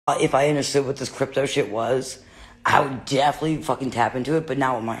If I understood what this crypto shit was, I would definitely fucking tap into it, but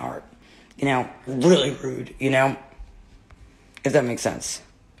not with my art. You know, really rude, you know? If that makes sense.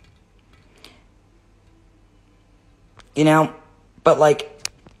 You know? But, like,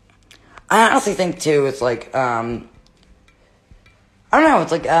 I honestly think, too, it's like, I don't know,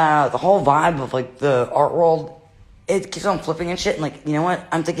 it's like, the whole vibe of, like, the art world, it keeps on flipping and shit, and, like, you know what?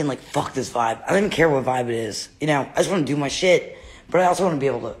 I'm thinking, like, fuck this vibe. I don't even care what vibe it is. You know, I just want to do my shit, but I also want to be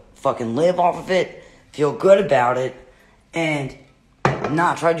able to fucking live off of it, feel good about it, and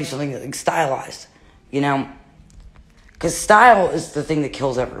not try to do something, like, stylized, you know? Because style is the thing that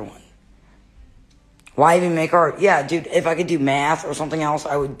kills everyone. Why even make art? Yeah, dude, if I could do math or something else,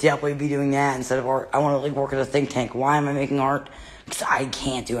 I would definitely be doing that instead of art. I want to, like, work at a think tank. Why am I making art? Because I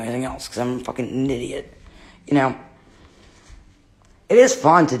can't do anything else, because I'm fucking an idiot. You know? It is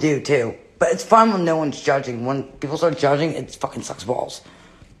fun to do, too. But it's fun when no one's judging. When people start judging, it fucking sucks balls.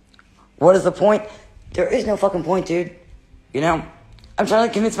 What is the point? There is no fucking point, dude. You know? I'm trying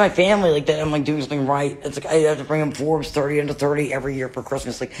to convince my family, like, that I'm, like, doing something right. It's like I have to bring them Forbes 30 under 30 every year for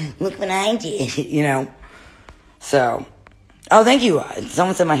Christmas. Like, look what I did, you know? So, oh, thank you.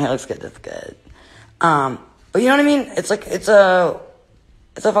 Someone said my hair looks good. That's good. But you know what I mean? It's like, it's a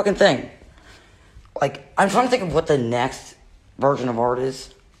fucking thing. Like, I'm trying to think of what the next version of art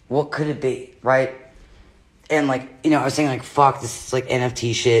is. What could it be, right? And, like, you know, I was saying, like, fuck, this is, like,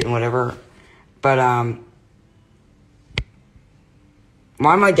 NFT shit and whatever. But,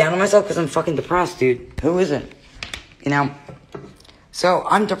 why am I down on myself? Because I'm fucking depressed, dude. Who isn't? You know? So,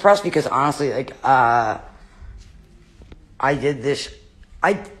 I'm depressed because, honestly, like, I did this...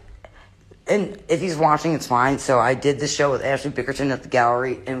 And if he's watching, it's fine. So, I did this show with Ashley Bickerton at the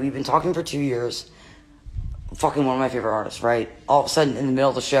gallery, and we've been talking for 2 years. Fucking one of my favorite artists, right? All of a sudden, in the middle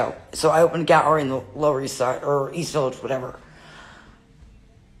of the show. So, I opened a gallery in the Lower East Side, or East Village, whatever.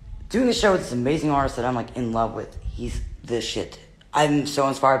 Doing a show with this amazing artist that I'm, like, in love with. He's this shit. I'm so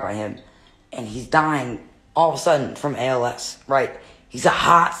inspired by him. And he's dying all of a sudden from ALS, right? He's a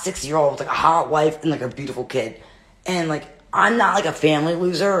hot 60-year-old with, like, a hot wife and, like, a beautiful kid. And, like, I'm not, like, a family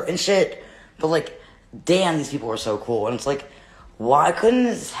loser and shit. But, like, damn, these people are so cool. And it's like, why couldn't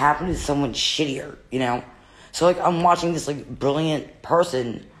this happen to someone shittier, you know? So, like, I'm watching this, like, brilliant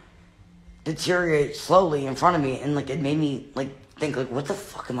person deteriorate slowly in front of me. And, like, it made me, like, think, like, what the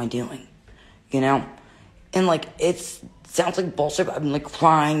fuck am I doing? You know? And, like, sounds like bullshit, but I've been, like,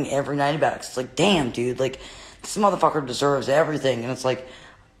 crying every night about it. 'Cause it's like, damn, dude, like, this motherfucker deserves everything. And it's like,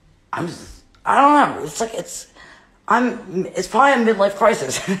 I don't know. It's like, it's probably a midlife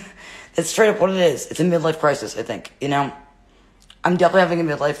crisis. That's straight up what it is. It's a midlife crisis, I think, you know? I'm definitely having a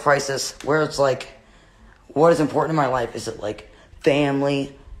midlife crisis where it's like, what is important in my life? Is it, like,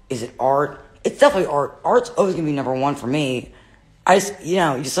 family? Is it art? It's definitely art. Art's always gonna be number one for me. You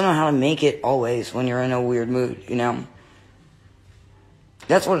know, you just don't know how to make it always when you're in a weird mood, you know?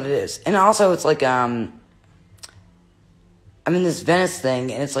 That's what it is. And also, it's like, I'm in this Venice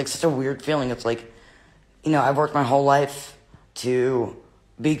thing, and it's, like, such a weird feeling. It's like, you know, I've worked my whole life to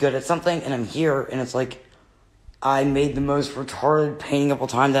be good at something, and I'm here, and it's like, I made the most retarded painting of all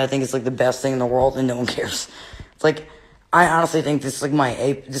time that I think is, like, the best thing in the world, and no one cares. It's like, I honestly think this is, like,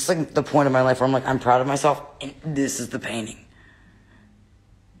 this is, like, the point of my life where I'm like, I'm proud of myself, and this is the painting.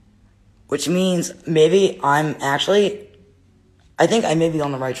 Which means maybe I think I may be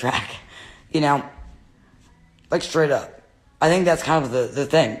on the right track, you know? Like, straight up. I think that's kind of the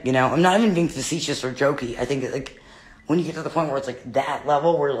thing, you know? I'm not even being facetious or jokey. I think, like, when you get to the point where it's, like, that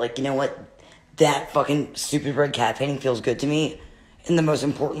level where, like, you know what? That fucking stupid red cat painting feels good to me in the most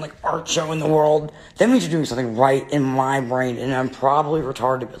important, like, art show in the world. That means you're doing something right in my brain, and I'm probably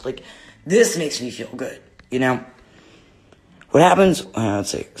retarded, but, like, this makes me feel good, you know? What happens,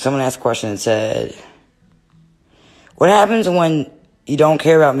 let's see, someone asked a question and said, what happens when you don't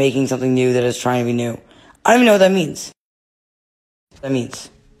care about making something new that is trying to be new? I don't even know what that means.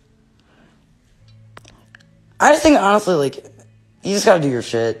 I just think, honestly, like, you just gotta do your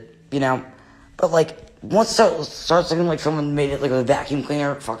shit, you know? But, like, once it starts looking like someone made it, like, with a vacuum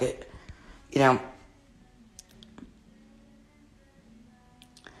cleaner, fuck it, you know?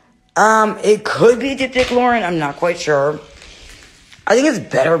 It could be Diptych Lauren, I'm not quite sure. I think it's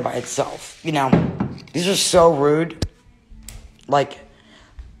better by itself, you know? These are so rude. Like,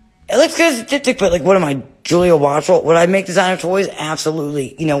 it looks good as a Diptych, but, like, what am I, Julia Watchell? Would I make designer toys?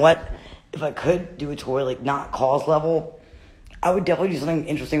 Absolutely. You know what? If I could do a toy, like, not cause level, I would definitely do something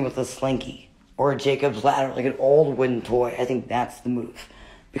interesting with a Slinky or a Jacob's Ladder, like an old wooden toy. I think that's the move.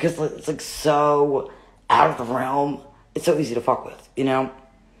 Because it's, like, so out of the realm. It's so easy to fuck with, you know?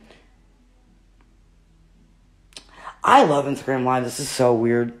 I love Instagram Live. This is so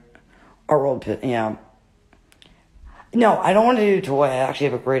weird. Art World Pit, yeah. No, I don't want to do a toy. I actually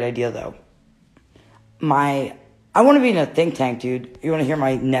have a great idea, though. I want to be in a think tank, dude. You want to hear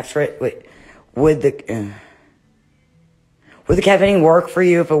my next right? Wait, would the cat painting work for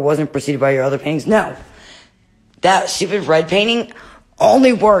you if it wasn't preceded by your other paintings? No. That stupid red painting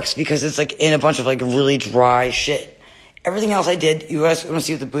only works because it's like in a bunch of like really dry shit. Everything else I did, you guys want to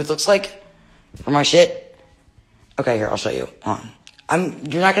see what the booth looks like for my shit? Okay, here, I'll show you. Hold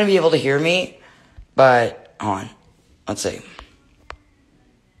on. You're not going to be able to hear me, but hold on. Let's see.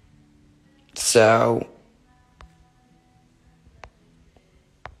 So,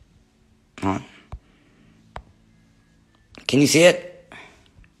 hold on. Can you see it?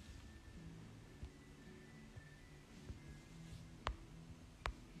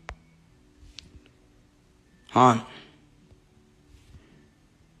 Hold on.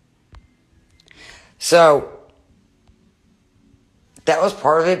 So, that was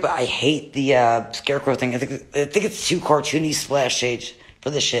part of it, but I hate the scarecrow thing. I think it's too cartoony splash shades for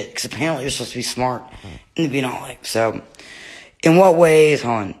this shit, because apparently you're supposed to be smart and be not like. So, in what ways,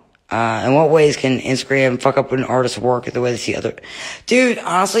 in what ways can Instagram fuck up an artist's work the way they see other? Dude,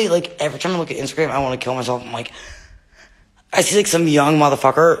 honestly, like, every time I look at Instagram, I want to kill myself. I'm like, I see like some young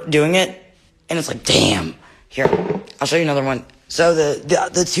motherfucker doing it, and it's like, damn. Here, I'll show you another one. So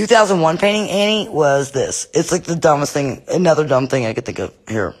the 2001 painting, Annie, was this. It's like the dumbest thing, another dumb thing I could think of.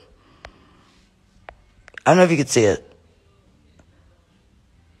 Here. I don't know if you could see it.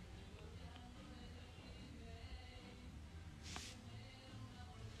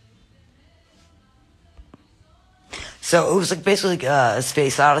 So it was like basically like a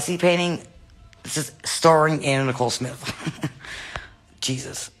Space Odyssey painting. This is starring Anna Nicole Smith.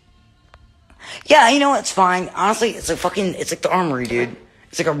 Jesus. Yeah, you know what? It's fine. Honestly, it's like the Armory, dude.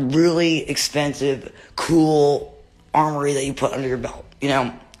 It's like a really expensive, cool armory that you put under your belt, you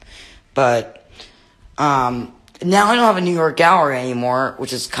know? But, now I don't have a New York gallery anymore,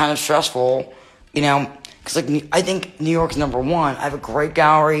 which is kind of stressful, you know? Because, like, I think New York's #1. I have a great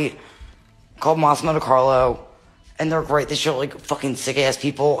gallery called Massimo DiCarlo, and they're great. They show, like, fucking sick-ass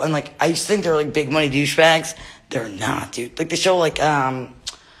people, and, like, I used to think they're, like, big-money douchebags. They're not, dude. Like, they show, like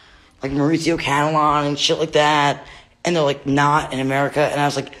Maurizio Catalan and shit like that, and they're like not in America, and I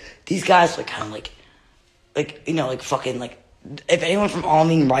was like, these guys like kind of like you know, like fucking like, if anyone from All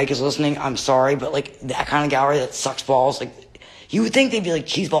Mean Reich is listening, I'm sorry, but like that kind of gallery that sucks balls, like you would think they'd be like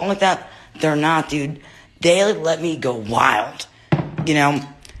cheeseballing like that. They're not, dude. They like let me go wild, you know,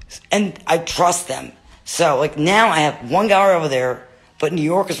 and I trust them. So like now I have one gallery over there, but New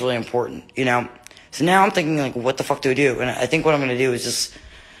York is really important, you know. So now I'm thinking like, what the fuck do I do? And I think what I'm gonna do is just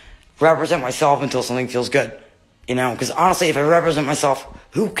represent myself until something feels good, you know? Because honestly, if I represent myself,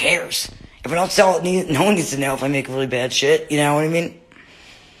 who cares? If I don't sell it, no one needs to know if I make really bad shit, you know what I mean?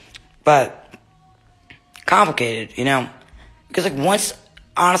 But, complicated, you know? Because, like, once,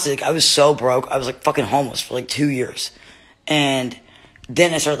 honestly, like, I was so broke, I was, like, fucking homeless for, like, 2 years. And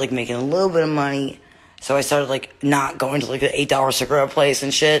then I started, like, making a little bit of money, so I started, like, not going to, like, the $8 cigarette place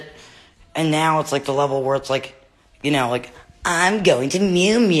and shit. And now it's, like, the level where it's, like, you know, like, I'm going to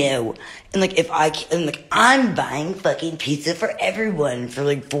Mew Mew. And, like, I'm buying fucking pizza for everyone for,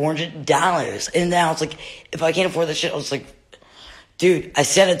 like, $400. And now it's, like, if I can't afford this shit, I was like, dude, I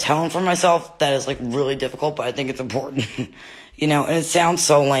set a tone for myself that is, like, really difficult, but I think it's important. You know, and it sounds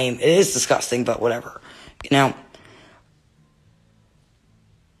so lame. It is disgusting, but whatever. You know?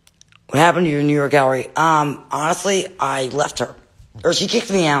 What happened to your New York gallery? Honestly, I left her. Or she kicked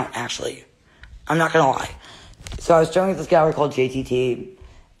me out, actually. I'm not gonna lie. So I was showing at this gallery called JTT,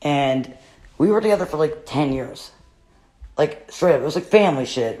 and we were together for like 10 years. Like, straight up. It was like family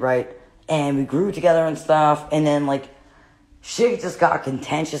shit, right? And we grew together and stuff, and then like, shit just got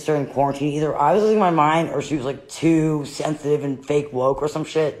contentious during quarantine. Either I was losing my mind, or she was like too sensitive and fake woke or some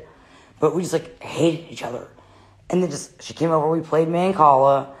shit. But we just like hated each other. And then she came over, we played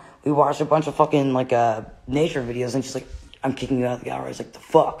Mancala, we watched a bunch of fucking like nature videos, and she's like, I'm kicking you out of the gallery. I was like, the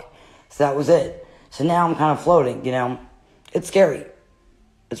fuck? So that was it. So now I'm kind of floating, you know? It's scary.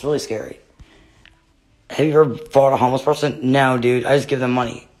 It's really scary. Have you ever fought a homeless person? No, dude. I just give them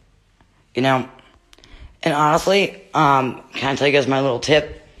money. You know? And honestly, can I tell you guys my little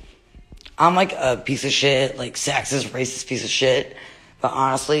tip? I'm like a piece of shit, like sexist, racist piece of shit. But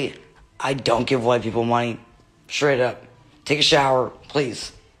honestly, I don't give white people money. Straight up. Take a shower,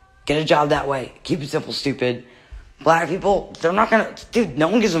 please. Get a job that way. Keep it simple, stupid. Black people, they're not gonna... Dude, no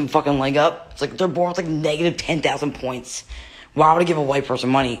one gives them a fucking leg up. It's like they're born with like negative 10,000 points. Why would I give a white person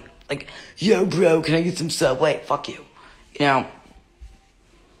money? Like, yo, bro, can I get some Subway? Fuck you. You know?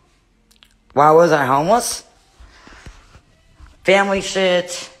 Why was I homeless? family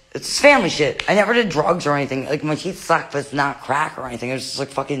shit. It's just family shit. I never did drugs or anything. Like, my teeth suck, but it's not crack or anything. It was just, like,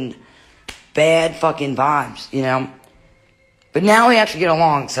 fucking bad fucking vibes, you know? But now we actually get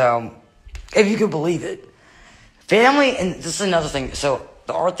along, so, if you could believe it. Family, and this is another thing. So,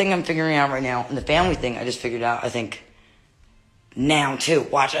 the art thing I'm figuring out right now, and the family thing I just figured out, I think, now, too.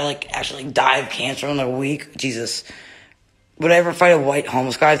 Watch, I, like, actually die of cancer in, like, a week. Jesus. Would I ever fight a white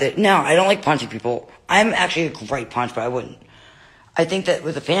homeless guy? No, I don't like punching people. I'm actually a great punch, but I wouldn't. I think that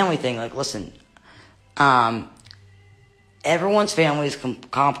with the family thing, like, listen, everyone's family is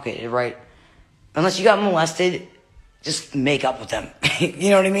complicated, right? Unless you got molested, just make up with them. You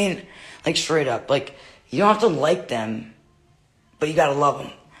know what I mean? Like, straight up. Like, you don't have to like them, but you gotta love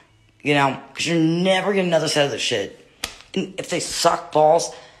them. You know? Because you're never getting another set of this shit. And if they suck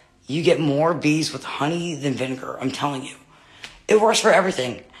balls, you get more bees with honey than vinegar. I'm telling you. It works for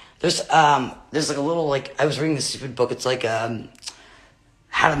everything. There's like a little, like, I was reading this stupid book. It's like,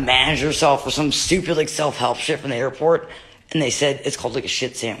 how to manage yourself or some stupid, like, self-help shit from the airport. And they said it's called, like, a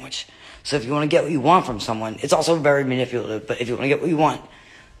shit sandwich. So if you want to get what you want from someone, it's also very manipulative, but if you want to get what you want,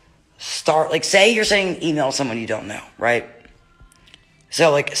 start, like, say you're sending an email to someone you don't know, right?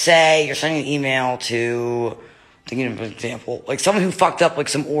 So, like, say you're sending an email to, thinking of an example, like, someone who fucked up, like,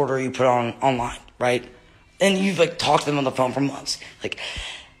 some order you put on online, right? And you've, like, talked to them on the phone for months. Like,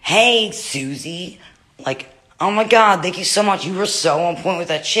 hey, Susie, like, oh my God, thank you so much. You were so on point with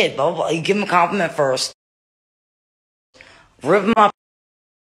that shit, blah, blah, blah. You give them a compliment first. Rip them up.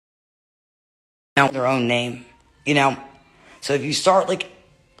 Their own name, you know? So if you start, like,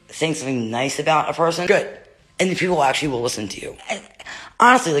 saying something nice about a person, good. And the people actually will listen to you.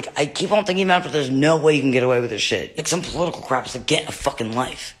 Honestly, like, I keep on thinking about it, but there's no way you can get away with this shit. Like, some political crap is like, get a fucking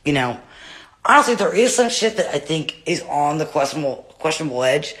life, you know? Honestly, there is some shit that I think is on the questionable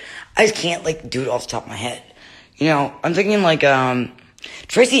edge. I just can't, like, do it off the top of my head. You know, I'm thinking, like,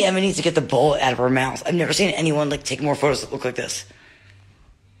 Tracy Emin needs to get the bullet out of her mouth. I've never seen anyone, like, take more photos that look like this.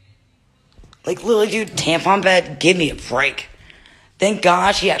 Like, literally, dude, tampon bed, give me a break. Thank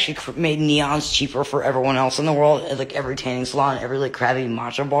God she actually made neons cheaper for everyone else in the world, at, like, every tanning salon, every, like, crabby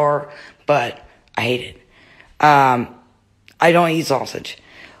matcha bar, but I hate it. I don't eat sausage.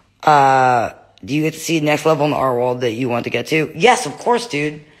 Do you get to see the next level in the art world that you want to get to? Yes, of course,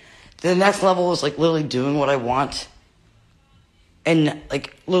 dude. The next level is, like, literally doing what I want. And,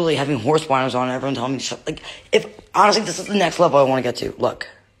 like, literally having horse blinders on and everyone telling me to shut. Like, honestly, this is the next level I want to get to. Look.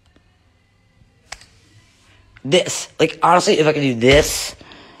 This. Like, honestly, if I could do this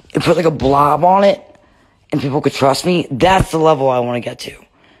and put, like, a blob on it and people could trust me, that's the level I want to get to.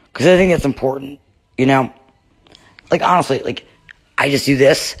 Because I think that's important, you know? Like, honestly, like, I just do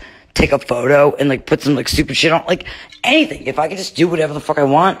this, take a photo, and, like, put some, like, stupid shit on. Like, anything. If I could just do whatever the fuck I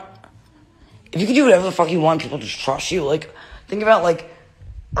want. If you can do whatever the fuck you want, people just trust you. Like, think about, like,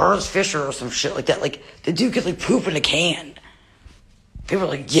 Ernst Fisher or some shit like that. Like, the dude could, like, poop in a can. People are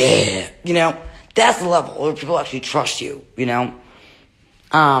like, yeah, you know? That's the level where people actually trust you, you know?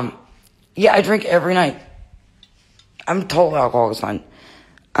 Yeah, I drink every night. I'm total alcoholic, it's fine.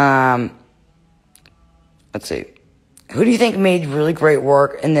 Let's see. Who do you think made really great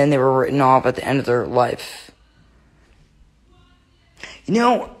work and then they were written off at the end of their life? You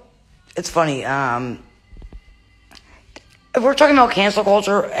know, it's funny, if we're talking about cancel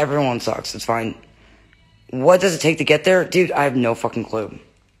culture, everyone sucks, it's fine. What does it take to get there? Dude, I have no fucking clue.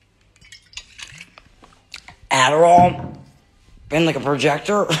 Adderall and, like, a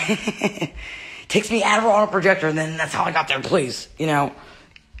projector. Takes me Adderall on a projector, and then that's how I got there, please. You know,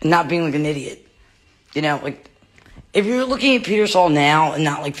 not being, like, an idiot. You know, like, if you're looking at Peter Saul now and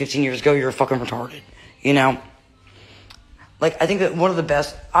not, like, 15 years ago, you're fucking retarded. You know? Like, I think that one of the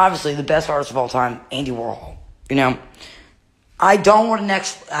best, obviously, the best artist of all time, Andy Warhol. You know? I don't want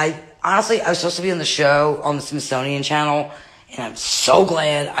to honestly, I was supposed to be on the show on the Smithsonian Channel, and I'm so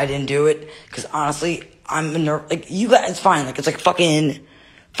glad I didn't do it, because honestly, I'm a nerd. Like, you guys, it's fine. Like, it's like fucking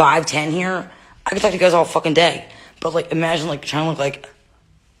 5:10 here. I could talk to you guys all fucking day. But, like, imagine, like, trying to look like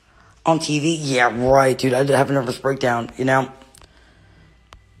on TV. Yeah, right, dude. I'd have a nervous breakdown, you know?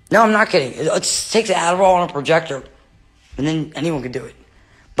 No, I'm not kidding. It just takes Adderall on a projector, and then anyone can do it.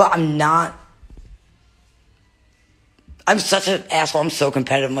 But I'm not. I'm such an asshole. I'm so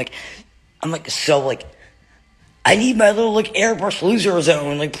competitive. I'm so, like, I need my little, like, airbrush loser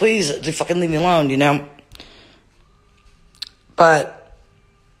zone. Like, please, just fucking leave me alone, you know? But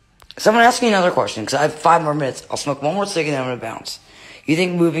someone asked me another question, because I have 5 more minutes. I'll smoke one more cig and then I'm going to bounce. You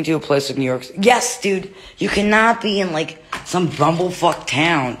think moving to a place like New York... Yes, dude. You cannot be in, like, some bumblefuck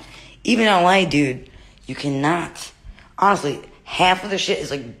town. Even LA, dude. You cannot. Honestly, half of the shit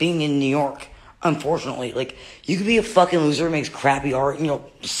is, like, being in New York. Unfortunately, like, you could be a fucking loser who makes crappy art, and,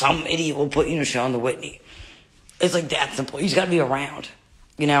 some idiot will put you in a show on the Whitney. It's like that simple. You just gotta be around,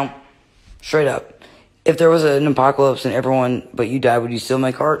 Straight up. If there was an apocalypse and everyone but you died, would you still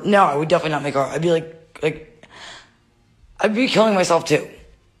make art? No, I would definitely not make art. I'd be like, I'd be killing myself too.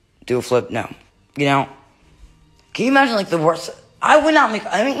 Do a flip? No. Can you imagine, like, the worst? I would not make,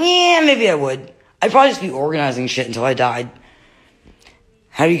 yeah, maybe I would. I'd probably just be organizing shit until I died.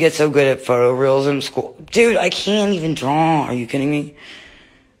 How do you get so good at photorealism school? Dude, I can't even draw. Are you kidding me?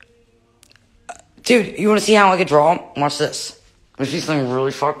 Dude, you want to see how I could draw? Watch this. Let me see something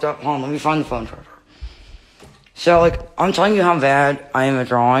really fucked up. Hold on, let me find the phone charger. So, like, I'm telling you how bad I am at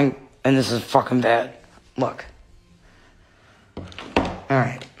drawing, and this is fucking bad. Look.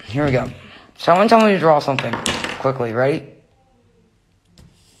 Alright, here we go. Someone tell me to draw something. Quickly, ready?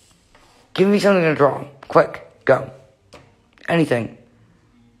 Give me something to draw. Quick, go. Anything.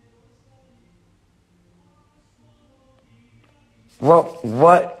 Well,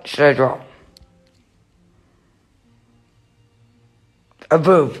 what should I draw? A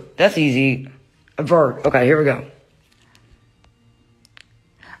boob. That's easy. A bird. Okay, here we go.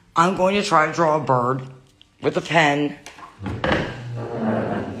 I'm going to try to draw a bird with a pen.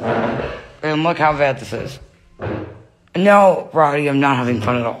 And look how bad this is. No, Roddy, I'm not having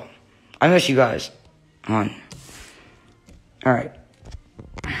fun at all. I miss you guys. Hold on. Alright.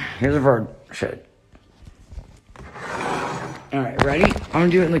 Here's a bird. Shit. Alright, ready? I'm gonna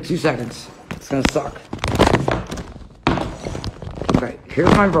do it in like 2 seconds. It's gonna suck. Okay, here's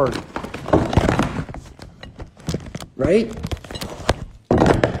my bird. Ready?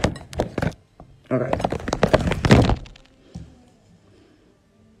 Okay.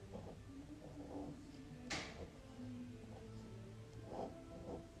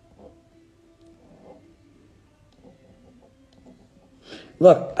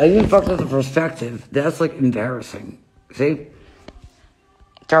 Look, I even fucked up the perspective. That's like embarrassing. See?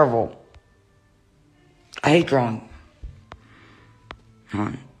 Terrible. I hate drawing. Hold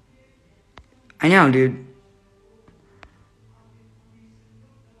on. I know, dude.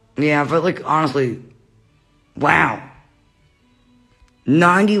 Yeah, but like, honestly, wow.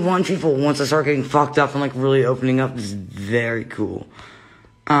 91 people once I start getting fucked up and like really opening up is very cool.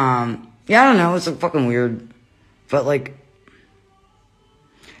 Yeah, I don't know, it's like fucking weird. But like,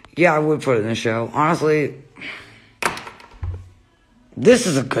 yeah, I would put it in the show. Honestly, this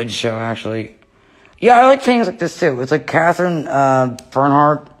is a good show, actually. Yeah, I like things like this too. It's like Catherine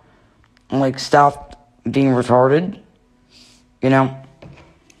Bernhardt like stopped being retarded.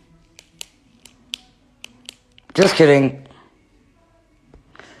 Just kidding.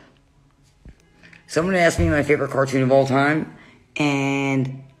 Someone asked me my favorite cartoon of all time,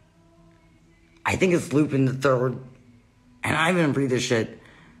 and I think it's Lupin the Third. And I haven't read this shit.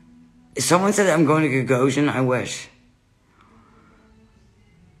 If someone said that I'm going to Gagosian, I wish.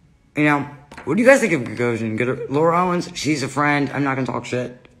 What do you guys think of Gagosian? Laura Owens, she's a friend. I'm not going to talk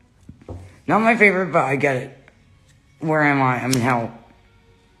shit. Not my favorite, but I get it. Where am I? I'm in hell.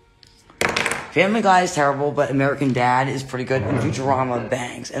 Family Guy is terrible, but American Dad is pretty good, and Futurama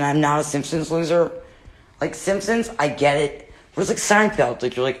bangs. And I'm not a Simpsons loser. Like, Simpsons, I get it. But it's like Seinfeld.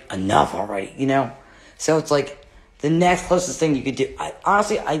 Like, you're like, enough already, So it's like, the next closest thing you could do.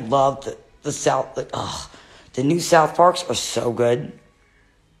 Honestly, I love the South. Like, the new South Parks are so good.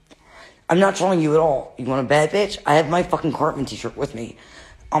 I'm not trolling you at all. You want a bad bitch? I have my fucking Cartman t-shirt with me.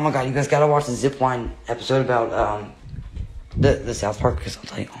 Oh my god, you guys gotta watch the Zipline episode about, the South Park, because I'll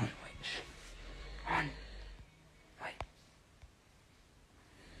tell you, wait.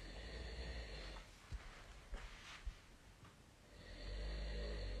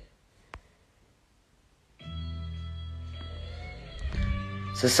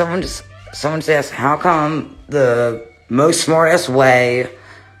 So someone just asked, how come the most smartest way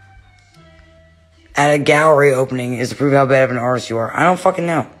at a gallery opening is to prove how bad of an artist you are? I don't fucking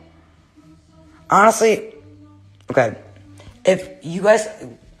know. Honestly, okay. If you guys,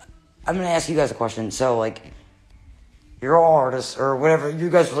 I'm gonna ask you guys a question. So, like, you're all artists or whatever.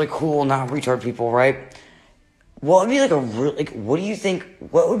 You guys are like cool, not retard people, right? What would be like a real, like, what do you think?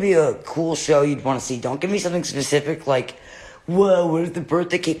 What would be a cool show you'd want to see? Don't give me something specific, like, whoa, what if the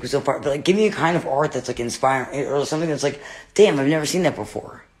birthday cake was so far? But like, give me a kind of art that's like inspiring, or something that's like, damn, I've never seen that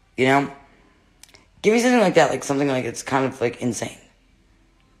before. Give me something like that, like something like it's kind of like insane.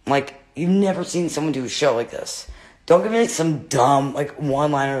 Like, you've never seen someone do a show like this. Don't give me like some dumb, like,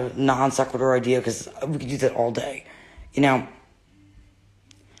 one-liner, non-sequitur idea, because we could do that all day.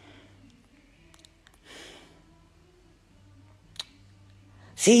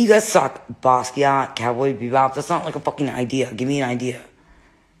 See, you guys suck. Basquiat, Cowboy Bebop, that's not like a fucking idea. Give me an idea.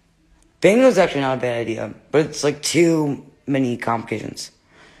 Bango's actually not a bad idea, but it's like too many complications.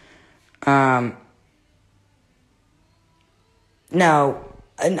 No.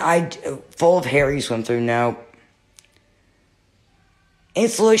 Full of hair you swim through, no.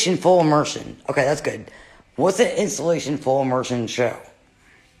 Installation full immersion. Okay, that's good. What's an installation full immersion show?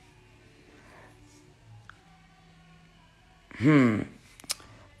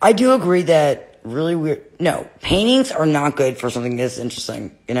 I do agree that really weird. No, paintings are not good for something this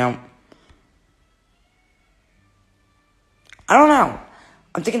interesting, you know? I don't know.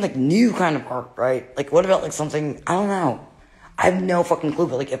 I'm thinking like new kind of art, right? Like what about like something, I don't know. I have no fucking clue,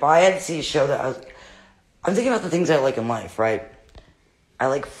 but like if I had to see a show that I'm thinking about the things I like in life, right? I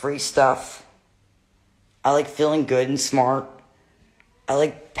like free stuff. I like feeling good and smart. I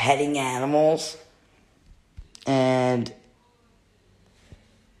like petting animals. And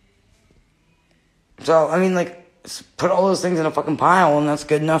so, I mean, like, put all those things in a fucking pile and that's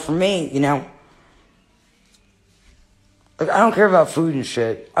good enough for me, you know? Like, I don't care about food and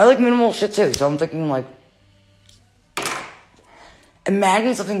shit. I like minimal shit too, so I'm thinking, like,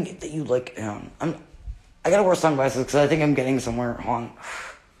 imagine something that you like, I gotta wear sunglasses because I think I'm getting somewhere. Hold on.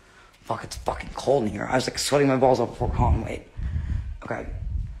 Fuck, it's fucking cold in here. I was like sweating my balls off before. Hold on, wait. Okay.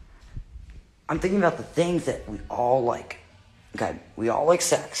 I'm thinking about the things that we all like. Okay, we all like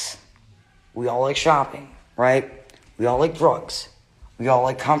sex. We all like shopping, right? We all like drugs. We all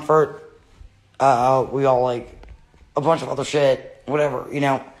like comfort. We all like a bunch of other shit. Whatever, you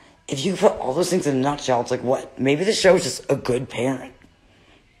know. If you put all those things in a nutshell, it's like what? Maybe the show is just a good parent.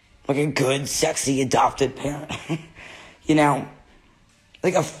 Like a good, sexy, adopted parent. You know?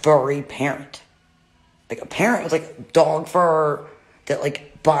 Like a furry parent. Like a parent with like dog fur that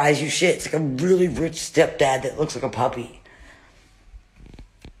like buys you shit. It's like a really rich stepdad that looks like a puppy.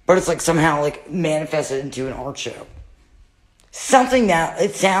 But it's like somehow like manifested into an art show. Something that,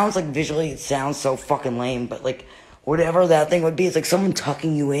 it sounds like visually, it sounds so fucking lame, but like whatever that thing would be, it's like someone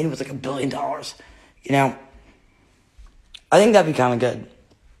tucking you in with like $1 billion. You know? I think that'd be kind of good.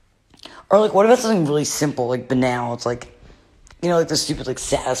 Or like, what about something really simple, like banal? It's like, you know, like the stupid, like,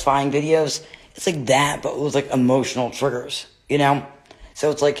 satisfying videos. It's like that, but with, like, emotional triggers, you know?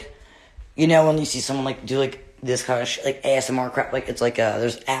 So it's like, you know, when you see someone, like, do, like, this kind of shit, like, ASMR crap, like, it's like,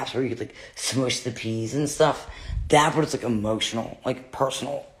 there's apps where you could, like, smush the peas and stuff. That, but it's, like, emotional, like,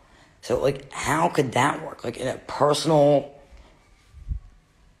 personal. So, like, how could that work? Like, in a personal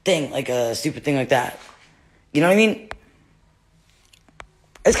thing, like a stupid thing like that. You know what I mean?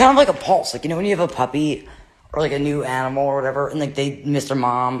 It's kind of like a pulse. Like, you know, when you have a puppy or, like, a new animal or whatever, and, like, they miss their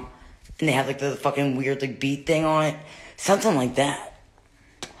mom, and they have, like, the fucking weird, like, beat thing on it. Something like that.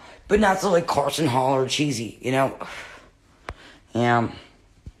 But not so, like, Carson Hall or cheesy, you know? Yeah.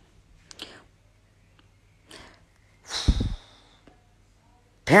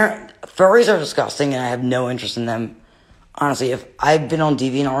 Furries are disgusting, and I have no interest in them. Honestly, if I've been on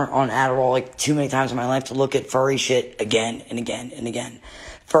DeviantArt, on Adderall, like, too many times in my life to look at furry shit again and again and again.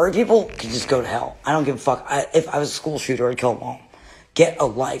 Furry people can just go to hell. I don't give a fuck. If I was a school shooter, I'd kill them all. Get a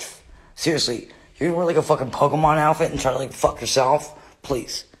life. Seriously. You're gonna wear, like, a fucking Pokemon outfit and try to, like, fuck yourself?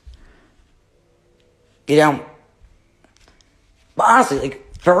 Please. You know? But honestly,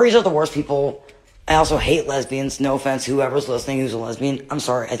 like, furries are the worst people. I also hate lesbians. No offense, whoever's listening who's a lesbian. I'm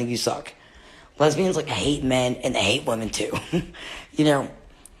sorry, I think you suck. Lesbians, like, hate men, and they hate women, too. You know?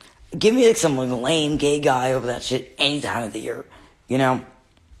 Give me, like, some like, lame gay guy over that shit any time of the year. You know?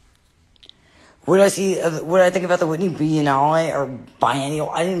 What did I think about the Whitney Biennale or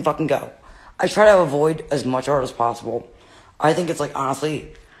Biennial? I didn't fucking go. I try to avoid as much art as possible. I think it's, like,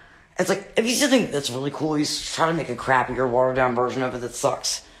 honestly, it's like, if you see something that's really cool, you try to make a crappier, watered-down version of it that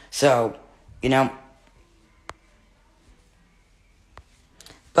sucks. So, you know?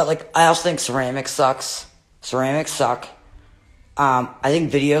 But, like, I also think ceramics sucks. Ceramics suck. I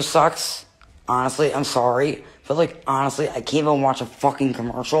think video sucks. Honestly, I'm sorry. But, like, honestly, I can't even watch a fucking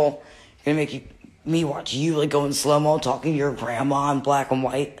commercial. You're gonna make me watch you, like, go in slow-mo talking to your grandma in black and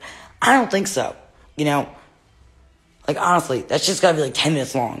white. I don't think so. You know? Like, honestly, that's just gotta be, like, 10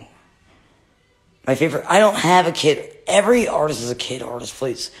 minutes long. My favorite, I don't have a kid. Every artist is a kid artist,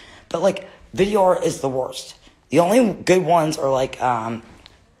 please. But, like, video art is the worst. The only good ones are, like,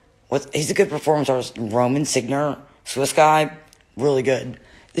 he's a good performance artist. Roman Signer, Swiss guy, really good.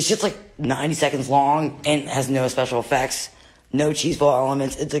 It's just, like, 90 seconds long and has no special effects, no cheeseball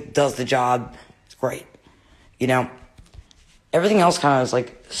elements. It, like, does the job. It's great. You know? Everything else kind of is,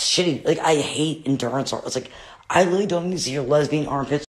 like, shitty. Like, I hate endurance art. It's like, I really don't need to see your lesbian armpits